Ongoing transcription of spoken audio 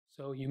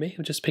So you may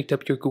have just picked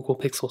up your Google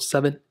Pixel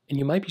 7 and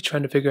you might be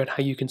trying to figure out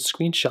how you can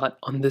screenshot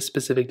on this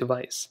specific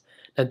device.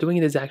 Now doing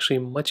it is actually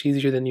much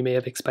easier than you may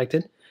have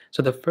expected.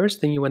 So the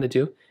first thing you want to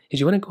do is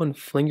you want to go and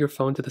fling your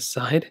phone to the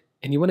side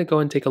and you want to go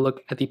and take a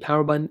look at the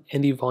power button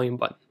and the volume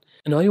button.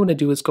 And all you want to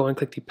do is go and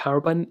click the power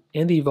button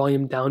and the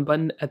volume down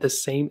button at the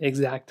same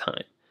exact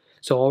time.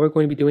 So all we're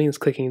going to be doing is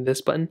clicking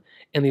this button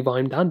and the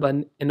volume down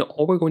button, and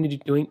all we're going to be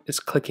doing is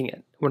clicking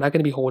it. We're not going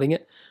to be holding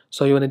it.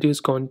 So all you want to do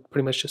is go and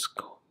pretty much just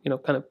go,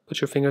 kind of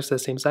put your fingers to the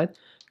same side,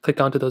 click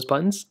onto those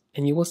buttons,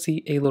 and you will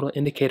see a little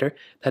indicator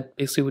that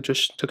basically we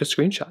just took a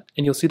screenshot,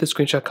 and you'll see the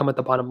screenshot come at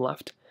the bottom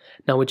left.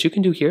 Now what you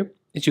can do here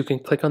is you can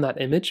click on that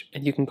image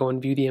and you can go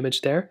and view the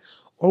image there,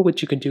 or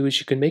what you can do is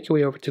you can make your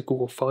way over to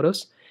Google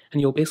Photos and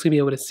you'll basically be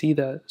able to see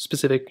the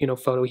specific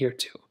photo here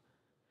too.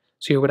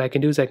 So here what I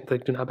can do is I can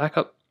click do not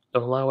backup,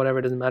 don't allow, whatever,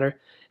 it doesn't matter.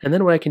 And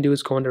then what I can do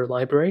is go under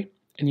library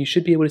and you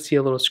should be able to see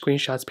a little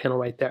screenshots panel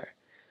right there.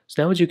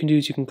 So now what you can do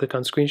is you can click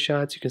on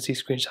screenshots, you can see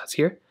screenshots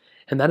here,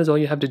 and that is all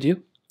you have to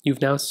do. You've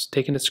now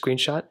taken a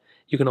screenshot.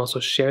 You can also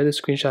share the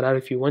screenshot out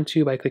if you want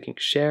to by clicking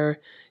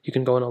share. You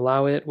can go and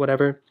allow it,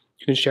 whatever.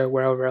 You can share it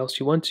wherever else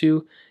you want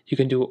to. You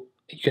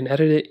can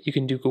edit it, you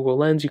can do Google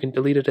Lens, you can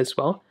delete it as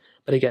well.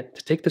 But again,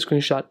 to take the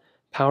screenshot,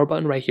 power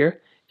button right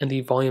here and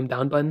the volume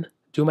down button,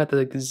 do them at the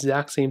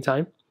exact same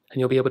time and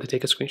you'll be able to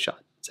take a screenshot.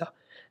 So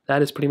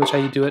that is pretty much how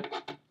you do it.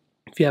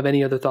 If you have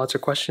any other thoughts or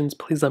questions,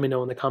 please let me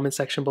know in the comment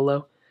section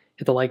below.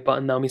 Hit the like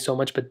button, that would mean so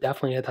much, but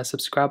definitely hit that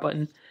subscribe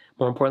button.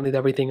 More importantly than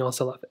everything else,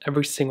 I love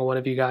every single one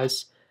of you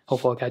guys.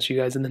 Hopefully I'll catch you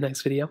guys in the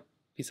next video.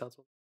 Peace out.